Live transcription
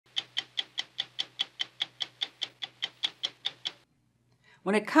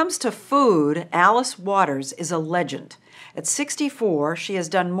When it comes to food, Alice Waters is a legend. At 64, she has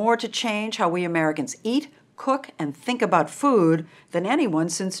done more to change how we Americans eat, cook, and think about food than anyone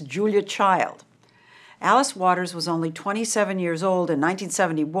since Julia Child. Alice Waters was only 27 years old in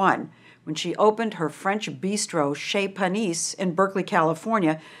 1971 when she opened her French bistro Chez Panisse in Berkeley,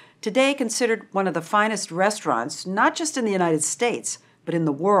 California, today considered one of the finest restaurants, not just in the United States, but in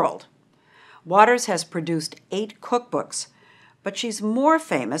the world. Waters has produced 8 cookbooks, but she's more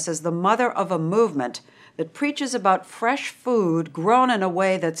famous as the mother of a movement that preaches about fresh food grown in a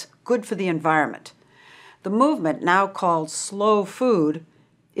way that's good for the environment. The movement, now called slow food,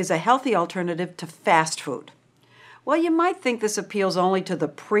 is a healthy alternative to fast food. Well, you might think this appeals only to the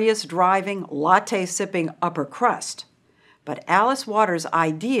Prius-driving, latte-sipping upper crust, but Alice Waters'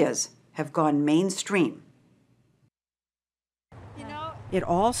 ideas have gone mainstream. It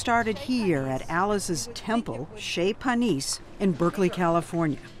all started here at Alice's temple, Chez Panisse, in Berkeley,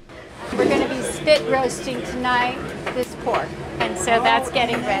 California. We're going to be spit roasting tonight this pork, and so that's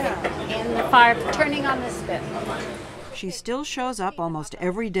getting ready in the fire, turning on the spit. She still shows up almost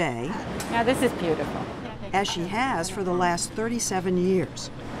every day. Now this is beautiful. As she has for the last 37 years.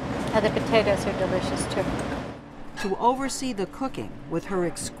 The potatoes are delicious too. To oversee the cooking with her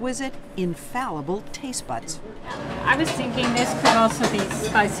exquisite, infallible taste buds. I was thinking this could also be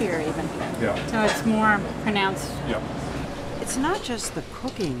spicier even. Yeah. So it's more pronounced. Yeah. It's not just the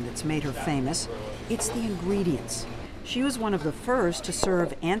cooking that's made her famous, it's the ingredients. She was one of the first to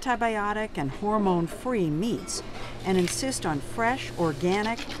serve antibiotic and hormone-free meats and insist on fresh,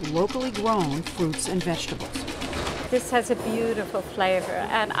 organic, locally grown fruits and vegetables. This has a beautiful flavor,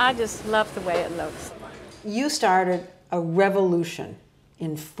 and I just love the way it looks. You started a revolution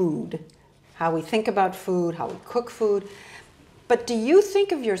in food, how we think about food, how we cook food. But do you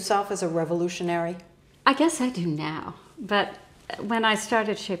think of yourself as a revolutionary? I guess I do now, but when I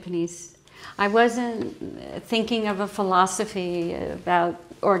started Chez Panisse, I wasn't thinking of a philosophy about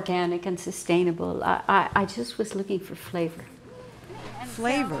organic and sustainable. I just was looking for flavor.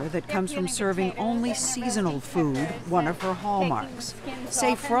 Flavor that comes from serving only seasonal food, one of her hallmarks.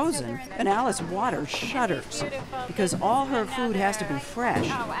 Say frozen, and Alice Waters shudders. Because all her food has to be fresh,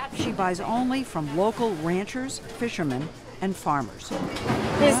 she buys only from local ranchers, fishermen, and farmers.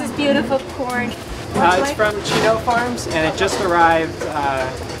 This is beautiful corn. It's from Chino Farms, and it just arrived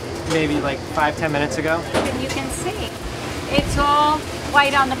maybe like 5-10 minutes ago. And you can see, it's all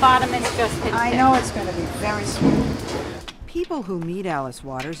white on the bottom. It's just been I know it's going to be very sweet. People who meet Alice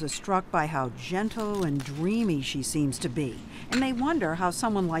Waters are struck by how gentle and dreamy she seems to be, and they wonder how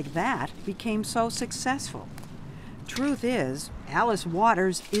someone like that became so successful. Truth is, Alice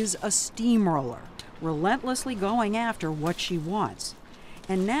Waters is a steamroller, relentlessly going after what she wants.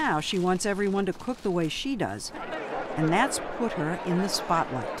 And now she wants everyone to cook the way she does, and that's put her in the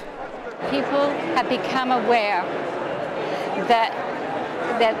spotlight. People have become aware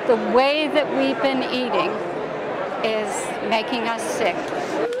that the way that we've been eating is making us sick.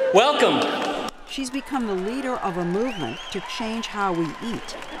 Welcome! She's become the leader of a movement to change how we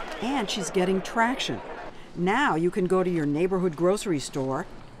eat, and she's getting traction. Now you can go to your neighborhood grocery store,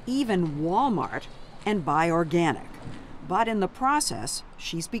 even Walmart, and buy organic. But in the process,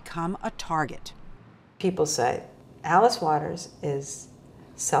 she's become a target. People say Alice Waters is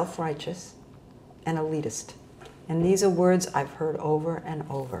self-righteous and elitist. And these are words I've heard over and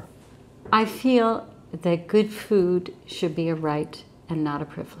over. I feel that good food should be a right and not a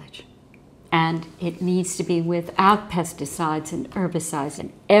privilege. And it needs to be without pesticides and herbicides,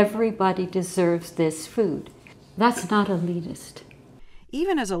 and everybody deserves this food. That's not elitist.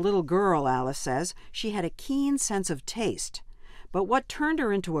 Even as a little girl, Alice says, she had a keen sense of taste. But what turned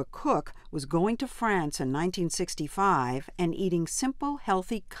her into a cook was going to France in 1965 and eating simple,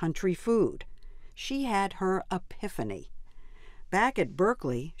 healthy country food. She had her epiphany. Back at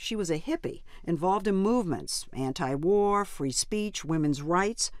Berkeley, she was a hippie, involved in movements, anti-war, free speech, women's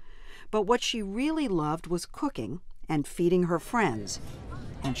rights. But what she really loved was cooking and feeding her friends.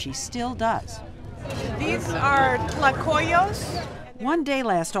 And she still does. These are tlacoyos. One day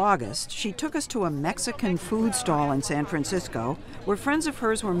last August, she took us to a Mexican food stall in San Francisco where friends of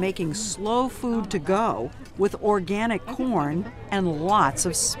hers were making slow food to go with organic corn and lots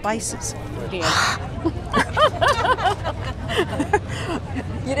of spices.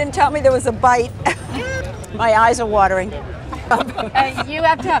 You didn't tell me there was a bite. My eyes are watering. You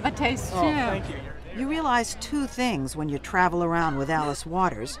have to have a taste too. Thank you. You realize two things when you travel around with Alice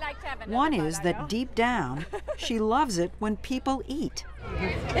Waters. One is that deep down, she loves it when people eat.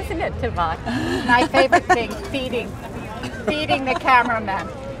 Isn't it, Tavat? My favorite thing, feeding the cameraman.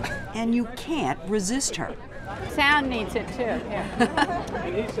 And you can't resist her. Sound needs it too.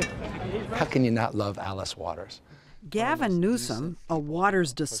 How can you not love Alice Waters? Gavin Newsom, a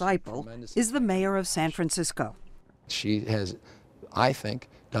Waters disciple, is the mayor of San Francisco. She has, I think,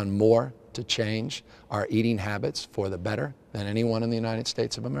 done more to change our eating habits for the better than anyone in the United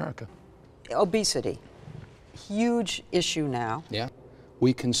States of America. Obesity, huge issue now. Yeah.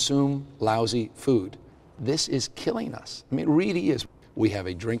 We consume lousy food. This is killing us. I mean, it really is. We have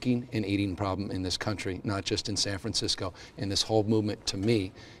a drinking and eating problem in this country, not just in San Francisco. And this whole movement, to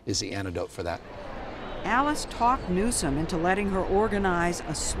me, is the antidote for that. Alice talked Newsom into letting her organize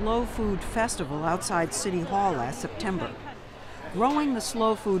a slow food festival outside City Hall last September. Growing the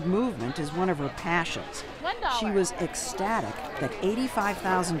slow food movement is one of her passions. She was ecstatic that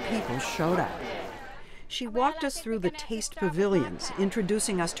 85,000 people showed up. She walked us through the taste pavilions,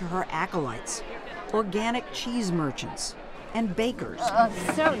 introducing us to her acolytes, organic cheese merchants, and bakers. Oh,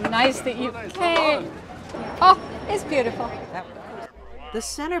 so nice that you came. Oh, it's beautiful. The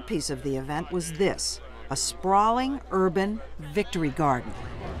centerpiece of the event was this, a sprawling urban victory garden.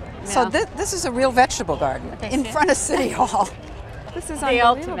 So this is a real vegetable garden in front of City Hall. This is The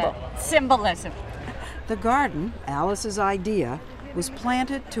ultimate symbolism. The garden, Alice's idea, was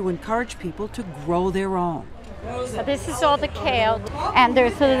planted to encourage people to grow their own. So this is all the kale, and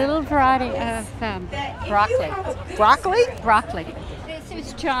there's a little variety of broccoli. Broccoli? Broccoli. This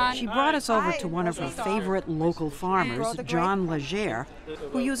is John. She brought us over to one of her favorite local farmers, John Legere,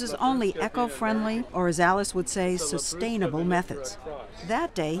 who uses only eco-friendly, or as Alice would say, sustainable methods.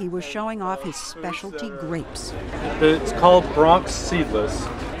 That day, he was showing off his specialty grapes. It's called Bronx Seedless.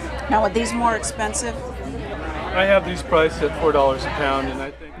 Now, are these more expensive? I have these priced at $4 a pound, and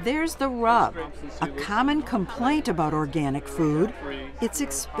I think There's the rub. A common complaint about organic food, it's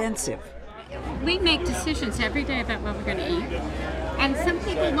expensive. We make decisions every day about what we're going to eat. And some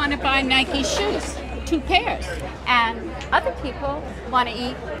people want to buy Nike shoes, 2 pairs. And other people want to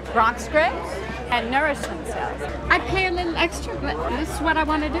eat Bronx grapes and nourish themselves. I pay a little extra, but this is what I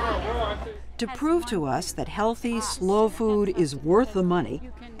want to do. To prove to us that healthy, slow food is worth the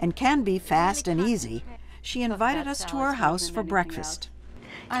money and can be fast and easy, she invited us to her house for breakfast.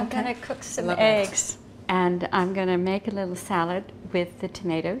 I'm going to cook some eggs. And I'm going to make a little salad with the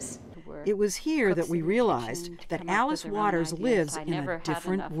tomatoes. It was here that we realized that Alice Waters lives in a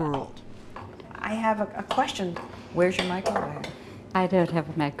different world. I have a question. Where's your microwave? I don't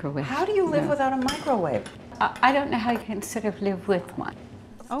have a microwave. How do you live without a microwave? I don't know how you can sort of live with one.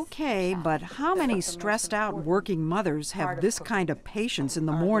 Okay, but how many stressed out working mothers have this kind of patience in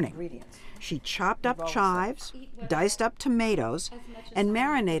the morning? She chopped up chives, diced up tomatoes, and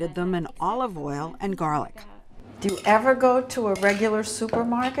marinated them in olive oil and garlic. Do you ever go to a regular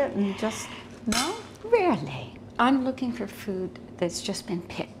supermarket and just, no? Rarely. I'm looking for food that's just been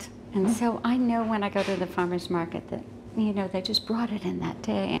picked. And so I know when I go to the farmer's market that, you know, they just brought it in that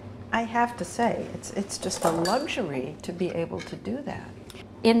day. I have to say, it's just a luxury to be able to do that.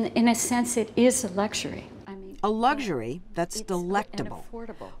 In a sense, it is a luxury. A luxury that's delectable.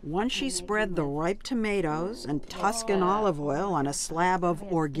 Once she spread the ripe tomatoes and Tuscan olive oil on a slab of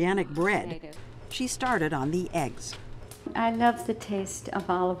organic bread, she started on the eggs. I love the taste of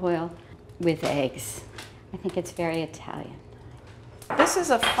olive oil with eggs. I think it's very Italian. This is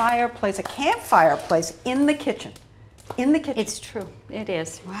a fireplace, a campfire place in the kitchen. In the kitchen. It's true. It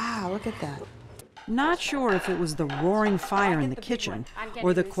is. Wow, look at that. Not sure if it was the roaring fire in the kitchen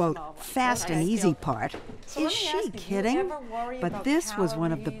or the, quote, fast and easy part. Is she kidding? But this was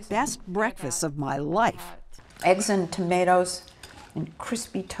one of the best breakfasts of my life. Eggs and tomatoes and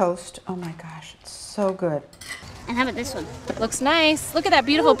crispy toast. Oh my gosh, it's so good. And how about this one? Looks nice. Look at that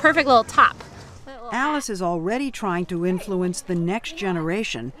beautiful, perfect little top. Alice is already trying to influence the next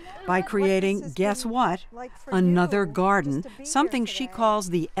generation by creating, guess what? Another garden, something she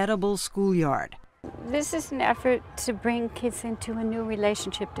calls the edible schoolyard. This is an effort to bring kids into a new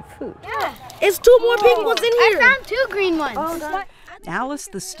relationship to food. Yeah. It's 2 more pink ones in here. I found 2 green ones. Oh, Alice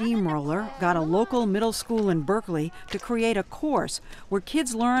the Steamroller got a local middle school in Berkeley to create a course where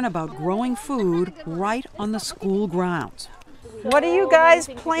kids learn about growing food right on the school grounds. What are you guys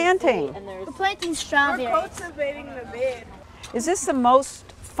planting? We're planting strawberries. We're cultivating the bed. Is this the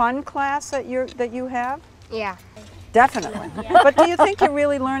most fun class that you have? Yeah. Definitely. But do you think you're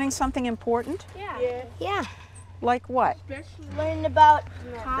really learning something important? Yeah. Yeah. Like what? Learning about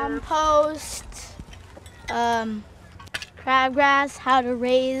compost, crabgrass, how to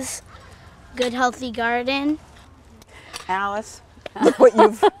raise good healthy garden. Alice, look what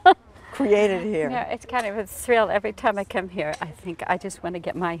you've created here. Yeah, it's kind of a thrill every time I come here. I think I just want to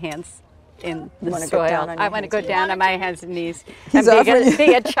get my hands in the soil. I want to go down on my hands and knees and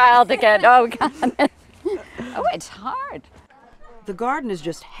be a child again. Oh, God. Oh, it's hard. The garden is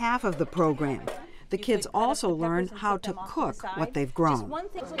just half of the program. The kids also learn how to cook what they've grown.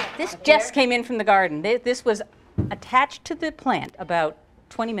 This just came in from the garden. This was attached to the plant about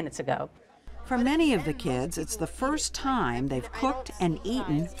 20 minutes ago. For many of the kids, it's the first time they've cooked and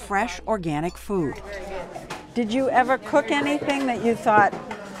eaten fresh organic food. Did you ever cook anything that you thought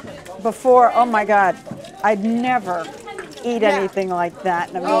before, oh my God, I'd never eat anything like that?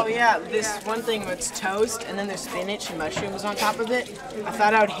 Oh yeah, this one thing that's toast and then there's spinach and mushrooms on top of it. I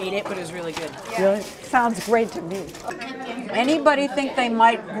thought I would hate it, but it was really good. Really? Sounds great to me. Anybody think they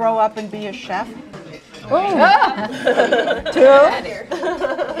might grow up and be a chef?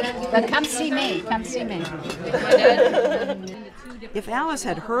 But come see me, come see me. If Alice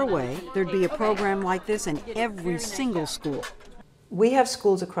had her way, there'd be a program like this in every single school. We have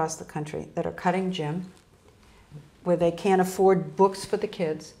schools across the country that are cutting gym, where they can't afford books for the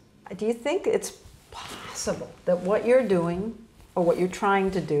kids. Do you think it's possible that what you're doing, or what you're trying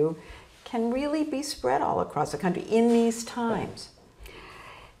to do, can really be spread all across the country in these times?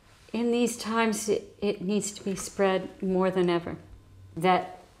 In these times, it needs to be spread more than ever.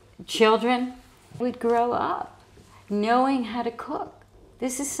 That children would grow up knowing how to cook.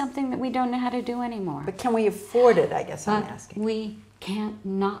 This is something that we don't know how to do anymore. But can we afford it, I guess I'm asking. We can't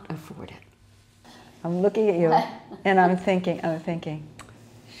not afford it. I'm looking at you and I'm thinking,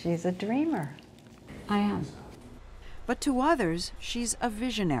 she's a dreamer. I am. But to others, she's a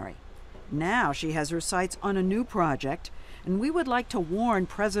visionary. Now she has her sights on a new project, and we would like to warn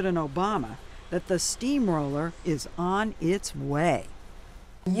President Obama that the steamroller is on its way.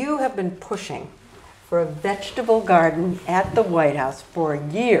 You have been pushing for a vegetable garden at the White House for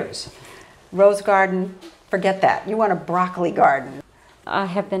years. Rose garden, forget that. You want a broccoli garden. I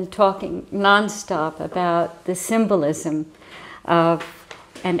have been talking nonstop about the symbolism of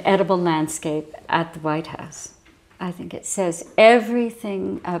an edible landscape at the White House. I think it says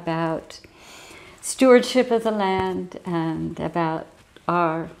everything about stewardship of the land and about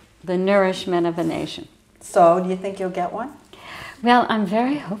the nourishment of a nation. So, do you think you'll get one? Well, I'm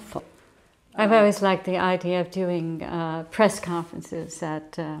very hopeful. I've always liked the idea of doing press conferences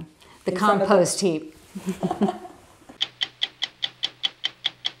at the compost heap.